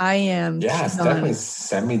am. Yes, definitely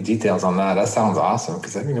send me details on that. That sounds awesome.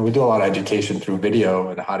 Because we do a lot of education through video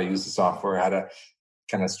and how to use the software, how to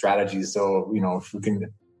kind of strategies. So, if we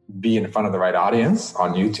can be in front of the right audience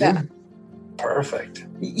on YouTube, perfect.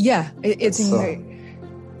 Yeah, it's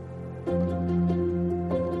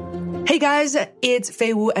Hey guys, it's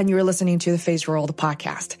Fei Wu and you're listening to the Face World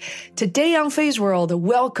podcast. Today on Face World,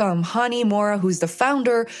 welcome Hani Mora, who's the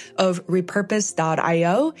founder of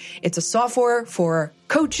Repurpose.io. It's a software for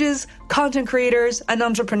coaches, content creators, and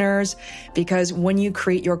entrepreneurs, because when you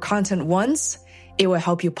create your content once, it will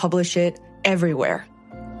help you publish it everywhere.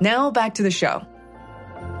 Now back to the show.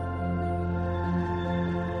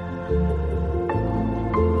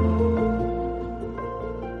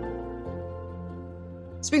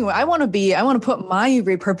 Speaking of, I want to put my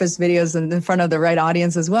repurposed videos in front of the right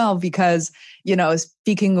audience as well, because,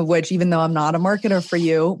 speaking of which, even though I'm not a marketer for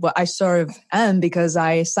you, but I sort of am, because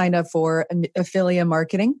I signed up for an affiliate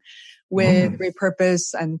marketing with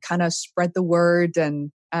Repurpose and kind of spread the word.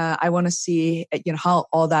 And I want to see, how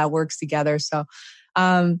all that works together. So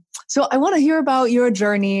I want to hear about your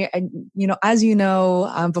journey. And, as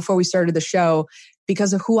before we started the show,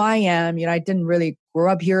 because of who I am, I didn't really grow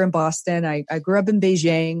up here in Boston. I grew up in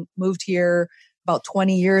Beijing, moved here about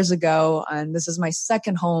 20 years ago, and this is my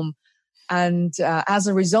second home. And as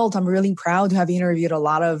a result, I'm really proud to have interviewed a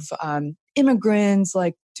lot of immigrants,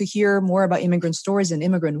 like to hear more about immigrant stories and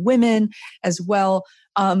immigrant women as well.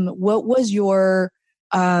 What was your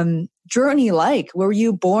journey like? Were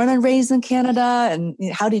you born and raised in Canada, and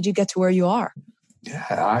how did you get to where you are? Yeah,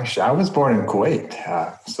 actually, I was born in Kuwait.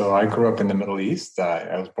 So I grew up in the Middle East.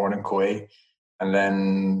 I was born in Kuwait. And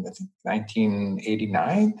then I think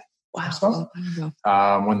 1989 or so,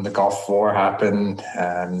 when the Gulf War happened.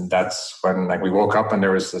 And that's when we woke up and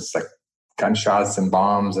there was this gunshots and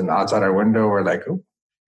bombs and outside our window. We're like, oh,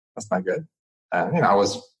 that's not good. And, I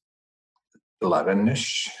was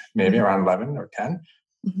 11-ish, maybe around 11 or 10.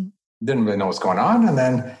 Mm-hmm. Didn't really know what's going on. And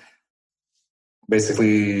then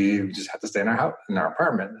basically, we just had to stay in our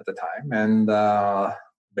apartment at the time. And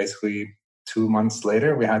basically 2 months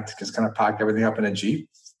later, we had to just kind of pack everything up in a Jeep.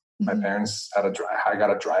 Mm-hmm. My parents I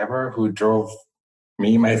got a driver who drove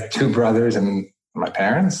me, my two brothers, and my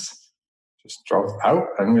parents. Just drove out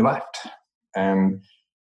and we left. And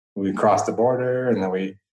we crossed the border, and then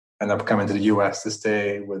we ended up coming to the U.S. to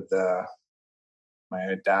stay with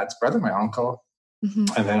my dad's brother, my uncle. Mm-hmm.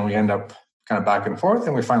 And then we end up kind of back and forth,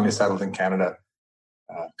 and we finally settled in Canada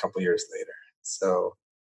a couple of years later. So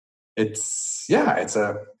it's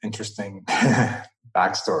a interesting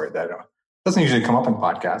backstory that doesn't usually come up in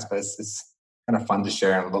podcasts, but it's kind of fun to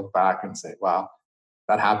share and look back and say, wow,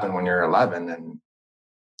 that happened when you're 11, and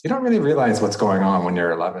you don't really realize what's going on when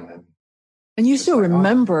you're 11. And you still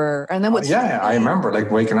remember. And then I remember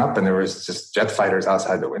waking up and there was just jet fighters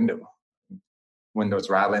outside the window. Windows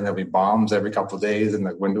rattling. There'll be bombs every couple of days, and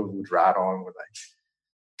the window would rattle, and we're like,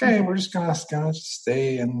 okay, we're just gonna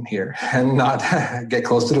stay in here and not get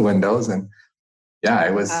close to the windows. And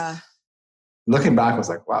it was looking back, I was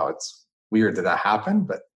like, wow, it's weird that happened.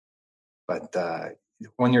 But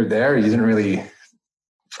when you're there, you didn't really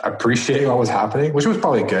appreciate what was happening, which was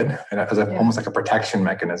probably good, and it was almost like a protection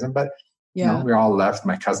mechanism. But we all left.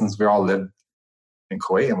 My cousins, we all lived in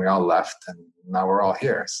Kuwait, and we all left, and now we're all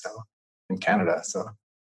here. So in Canada, so it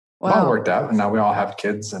all worked out, and now we all have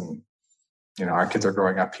kids, and our kids are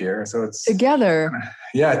growing up here, so it's together.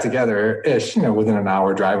 Together-ish, within an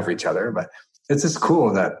hour drive of each other. But it's just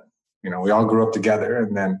cool that we all grew up together,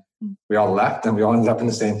 and then we all left, and we all ended up in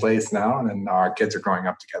the same place now, and then our kids are growing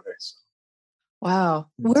up together. So. Wow,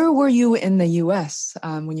 where were you in the U.S.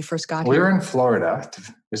 When you first got here? We were in Florida.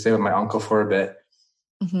 We stayed with my uncle for a bit,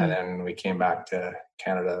 and then we came back to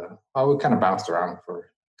Canada. Well, we kind of bounced around for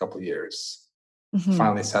couple of years.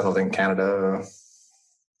 Finally settled in Canada.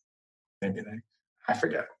 Maybe I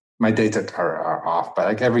forget. My dates are off,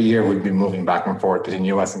 but every year we'd be moving back and forth between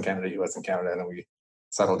US and Canada, and then we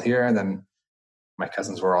settled here. And then my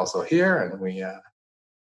cousins were also here, and we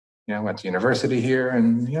went to university here,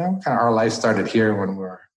 and kind of our life started here when we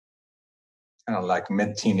were kind of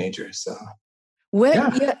mid-teenagers. So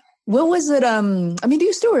what was it? Do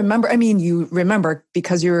you still remember? You remember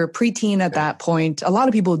because you're a preteen at that point. A lot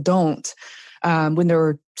of people don't when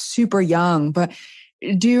they're super young. But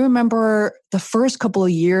do you remember the first couple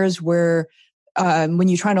of years where when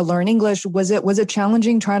you're trying to learn English, was it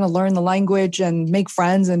challenging trying to learn the language and make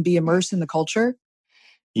friends and be immersed in the culture?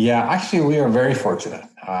 Yeah, actually, we are very fortunate.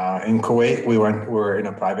 In Kuwait, we were in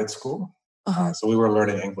a private school. So we were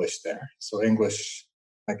learning English there. So English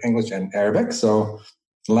and Arabic. So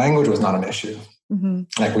language was not an issue.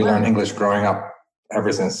 Mm-hmm. We learned English growing up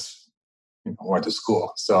ever since we went to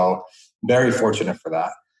school. So very fortunate for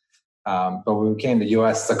that. But when we came to the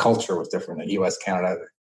U.S., the culture was different. In U.S., Canada,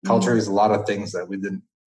 Culture is a lot of things that we didn't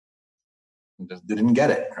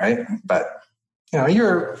get it, right? But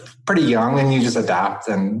you're pretty young and you just adapt.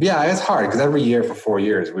 And yeah, it's hard because every year for 4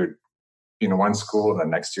 years we'd be in one school, and then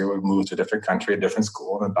next year we'd move to a different country, a different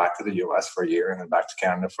school, and then back to the US for a year, and then back to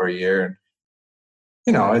Canada for a year.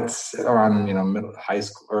 And it's around middle high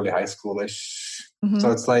school, early high schoolish.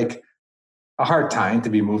 So it's like a hard time to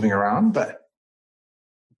be moving around, but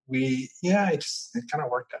it kind of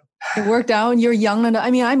worked out. It worked out. You're young. And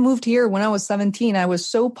I moved here when I was 17. I was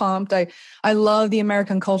so pumped. I love the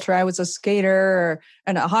American culture. I was a skater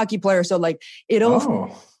and a hockey player. So like it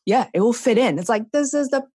will fit in. It's like, this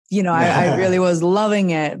is I really was loving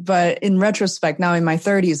it. But in retrospect, now in my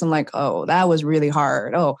 30s, I'm like, oh, that was really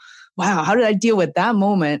hard. Oh, wow. How did I deal with that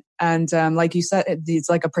moment? And like you said, it's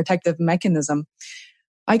like a protective mechanism.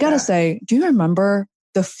 I got to say, do you remember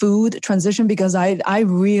the food transition? Because I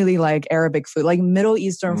really like Arabic food, like Middle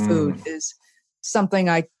Eastern food is something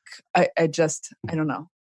I don't know.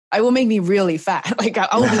 It will make me really fat. Like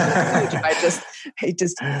I will be huge if I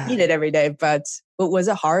just eat it every day. But was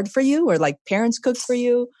it hard for you, or like parents cooked for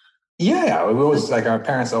you? Yeah, it was like our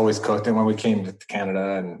parents always cooked. And when we came to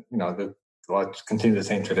Canada and, continue the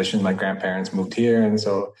same tradition, my grandparents moved here. And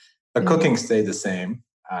so the cooking stayed the same.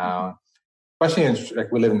 Especially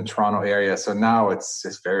we live in the Toronto area. So now it's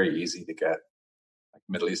just very easy to get like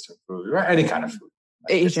Middle Eastern food or any kind of food.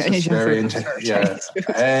 Like Asian food.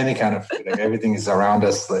 Any kind of food. Like everything is around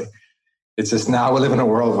us. Like it's just now we live in a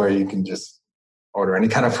world where you can just order any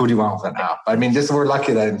kind of food you want with an app. I mean, we're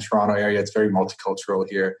lucky that in the Toronto area, it's very multicultural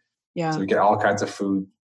here. Yeah. So we get all kinds of food.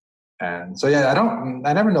 And so,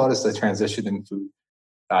 I never noticed the transition in food.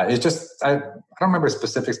 It's just, I don't remember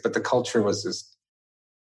specifics, but the culture was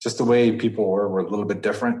just the way people were a little bit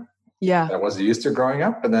different. Yeah. That was used to growing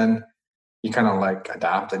up. And then you kind of like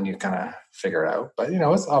adapt and you kind of figure it out. But,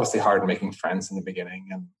 it's obviously hard making friends in the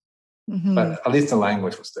beginning. But at least the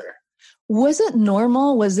language was there. Was it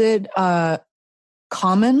normal? Was it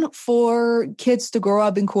common for kids to grow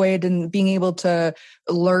up in Kuwait and being able to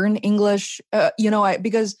learn English?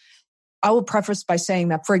 Because I will preface by saying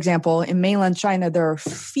that, for example, in mainland China, there are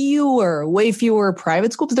way fewer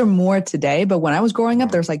private schools. There are more today, but when I was growing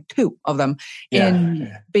up, there's like 2 of them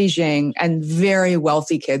in Beijing, and very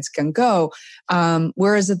wealthy kids can go.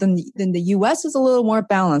 Whereas in the US, it's a little more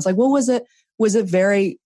balanced. Like, what was it? Was it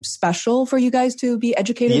very special for you guys to be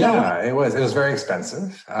educated? Yeah, it was. It was very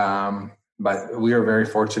expensive. But we were very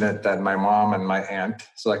fortunate that my mom and my aunt,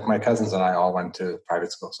 so like my cousins and I all went to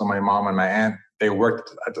private school. So my mom and my aunt, they worked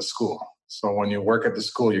at the school. So when you work at the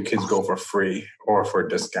school, your kids go for free or for a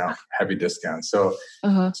discount, heavy discount. So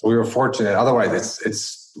we were fortunate. Otherwise,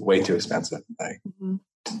 it's way too expensive. Like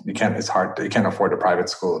it's hard. You can't afford a private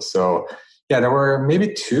school. So there were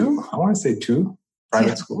maybe 2. I want to say 2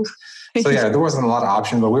 private schools. So there wasn't a lot of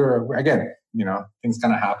options. But we were, again, things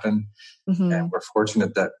kind of happen, and we're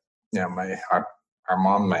fortunate that our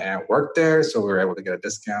mom and my aunt worked there, so we were able to get a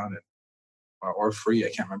discount or free. I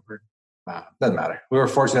can't remember. Doesn't matter. We were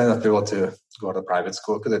fortunate enough to be able to go to private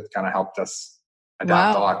school because it kind of helped us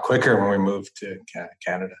adapt a lot quicker when we moved to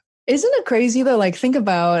Canada. Isn't it crazy though? Like, think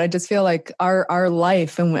about, I just feel like our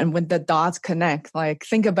life and when the dots connect, like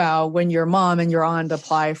think about when your mom and your aunt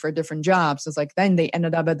apply for different jobs. It's like, then they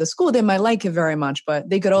ended up at the school. They might like it very much, but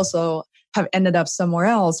they could also have ended up somewhere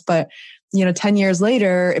else. But 10 years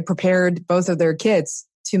later, it prepared both of their kids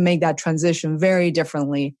to make that transition very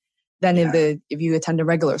differently than if you attended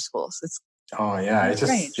regular schools. It's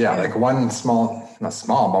just strange. Like one not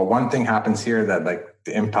small, but one thing happens here that like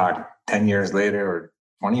the impact 10 years later or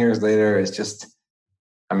 20 years later is just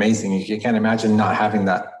amazing. You can't imagine not having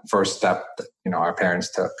that first step that our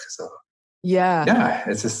parents took. So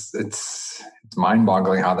it's just it's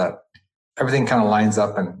mind-boggling how that everything kind of lines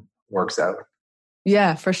up and works out.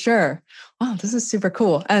 Yeah, for sure. Wow, this is super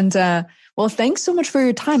cool. And well, thanks so much for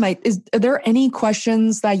your time. Are there any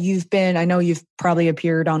questions that I know you've probably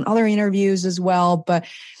appeared on other interviews as well, but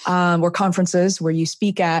or conferences where you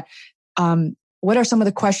speak at. What are some of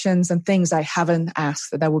the questions and things I haven't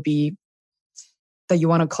asked that you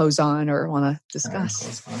want to close on or want to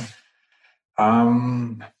discuss?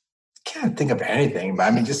 Can't think of anything, but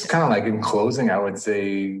I mean, just kind of like in closing, I would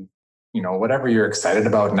say, whatever you're excited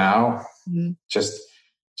about now, just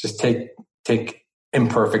take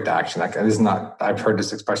imperfect action. Like, I've heard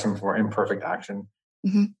this expression before, imperfect action.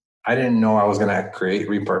 I didn't know I was going to create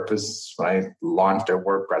Repurpose when I launched a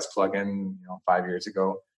WordPress plugin, 5 years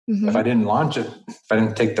ago. If I didn't launch it, if I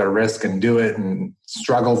didn't take the risk and do it and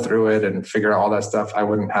struggle through it and figure out all that stuff, I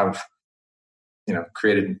wouldn't have,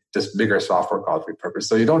 created this bigger software called Repurpose.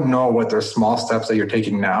 So you don't know what those small steps that you're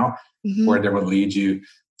taking now, where they will lead you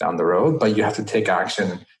down the road, but you have to take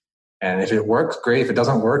action. And if it works, great. If it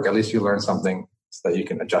doesn't work, at least you learn something so that you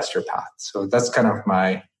can adjust your path. So that's kind of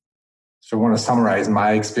if I want to summarize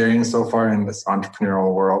my experience so far in this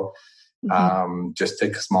entrepreneurial world, just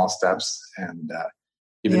take small steps. And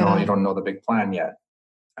even though you don't know the big plan yet,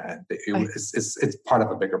 it's part of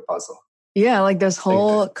a bigger puzzle. Yeah, like this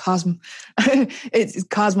whole it's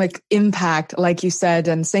cosmic impact, like you said.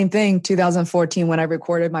 And same thing, 2014, when I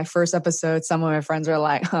recorded my first episode, some of my friends were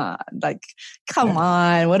like, come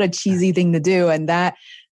on, what a cheesy thing to do. And that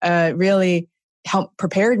really helped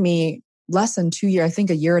prepared me less than 2 years, I think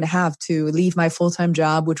a year and a half, to leave my full-time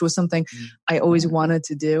job, which was something I always wanted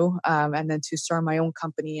to do. And then to start my own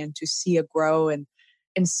company and to see it grow and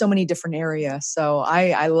in so many different areas. So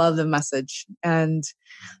I love the message. And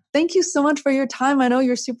thank you so much for your time. I know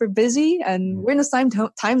you're super busy and we're in the same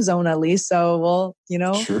time zone at least. So we'll,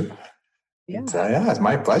 Sure. Yeah. It's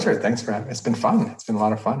my pleasure. Thanks for having me. It's been fun. It's been a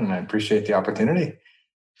lot of fun and I appreciate the opportunity.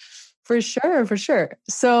 For sure.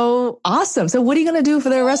 So awesome. So what are you going to do for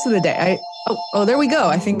the rest of the day? There we go.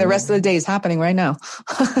 I think the rest of the day is happening right now.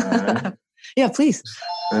 Right. Yeah, please.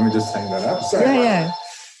 Let me just hang that up. Sorry. Yeah.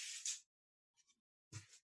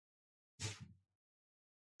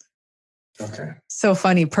 Okay. So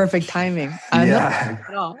funny. Perfect timing. Yeah.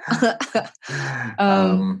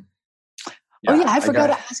 I forgot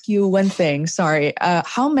to ask you one thing. Sorry.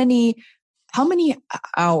 How many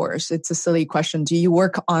hours, it's a silly question, do you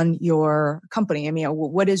work on your company? I mean,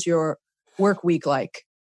 what is your work week like?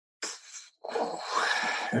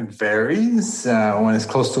 It varies. When it's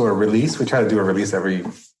close to a release, we try to do a release every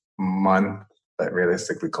month, but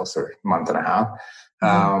realistically closer to a month and a half.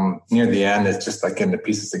 Near the end, it's just like getting the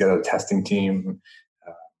pieces together, the testing team,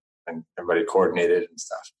 and everybody coordinated and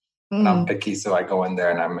stuff. And I'm picky, so I go in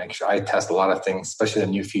there and I make sure I test a lot of things, especially the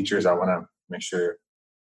new features. I want to make sure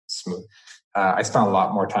it's smooth. I spent a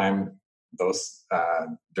lot more time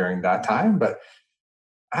during that time, but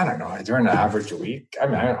I don't know. During an average week, I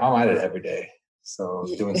mean, I'm at it every day. So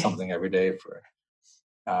doing something every day for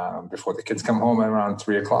before the kids come home at around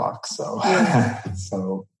 3:00. So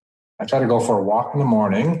so I try to go for a walk in the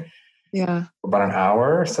morning. Yeah, for about an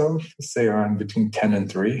hour or so. Say around between 10 and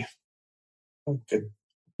 3. Good.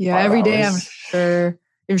 Yeah, every day.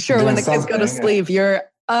 I'm sure when the kids go to sleep,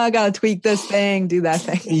 I gotta tweak this thing, do that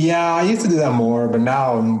thing. Yeah, I used to do that more, but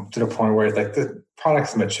now I'm to the point where it's like the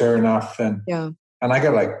product's mature enough, and I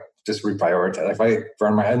gotta just reprioritize. If I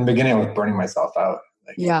burn in the beginning, I was burning myself out.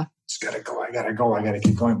 Just gotta go. I gotta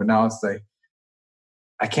keep going. But now it's like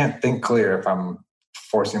I can't think clear if I'm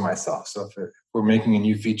forcing myself. So if we're making a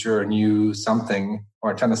new feature, a new something,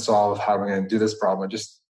 or trying to solve how I'm going to do this problem,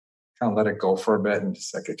 just kind of let it go for a bit and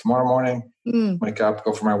just like tomorrow morning, wake up,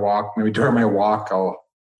 go for my walk. Maybe during my walk, I'll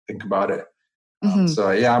think about it. So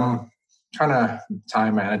I'm trying to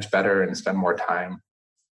time manage better and spend more time,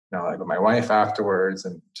 like with my wife afterwards,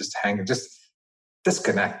 and just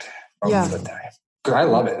disconnect from the time. Because I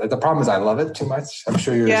love it. The problem is I love it too much. I'm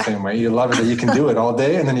sure you're the same way. You love it that you can do it all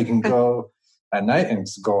day and then you can go at night and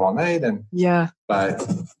just go all night. But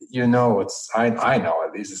I know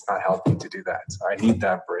at least it's not healthy to do that. So I need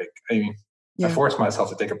that break. I mean, I force myself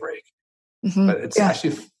to take a break. But it's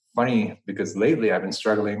actually funny because lately I've been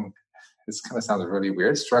struggling. This kind of sounds really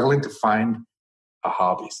weird. Struggling to find a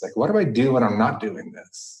hobby. It's like, what do I do when I'm not doing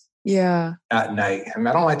this? Yeah. At night. I mean,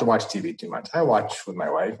 I don't like to watch TV too much. I watch with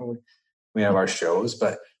my wife. We have our shows,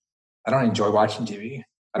 but I don't enjoy watching TV.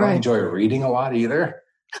 I don't enjoy reading a lot either.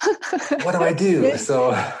 What do I do?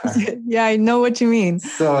 So yeah, I know what you mean.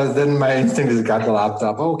 So then my instinct is got the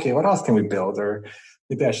laptop. Okay, what else can we build? Or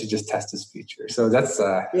maybe I should just test this feature. So that's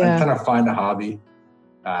I'm trying to find a hobby.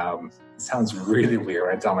 It sounds really weird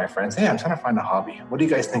when I tell my friends, hey, I'm trying to find a hobby. What do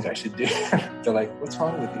you guys think I should do? They're like, what's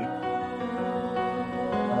wrong with you?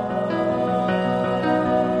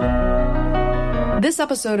 This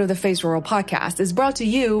episode of the Face World podcast is brought to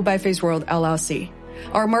you by Face World LLC,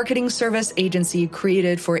 our marketing service agency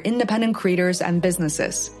created for independent creators and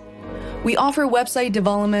businesses. We offer website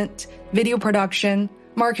development, video production,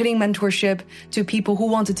 marketing mentorship to people who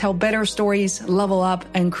want to tell better stories, level up,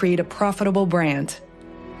 and create a profitable brand.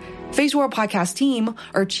 Face World podcast team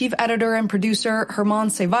are Chief Editor and Producer Herman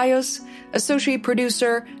Ceballos, Associate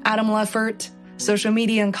Producer Adam Leffert, Social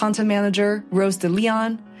Media and Content Manager Rose De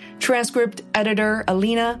Leon, Transcript Editor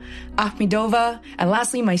Alina Ahmedova, and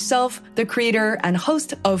lastly myself, the creator and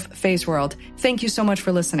host of Face World. Thank you so much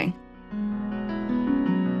for listening.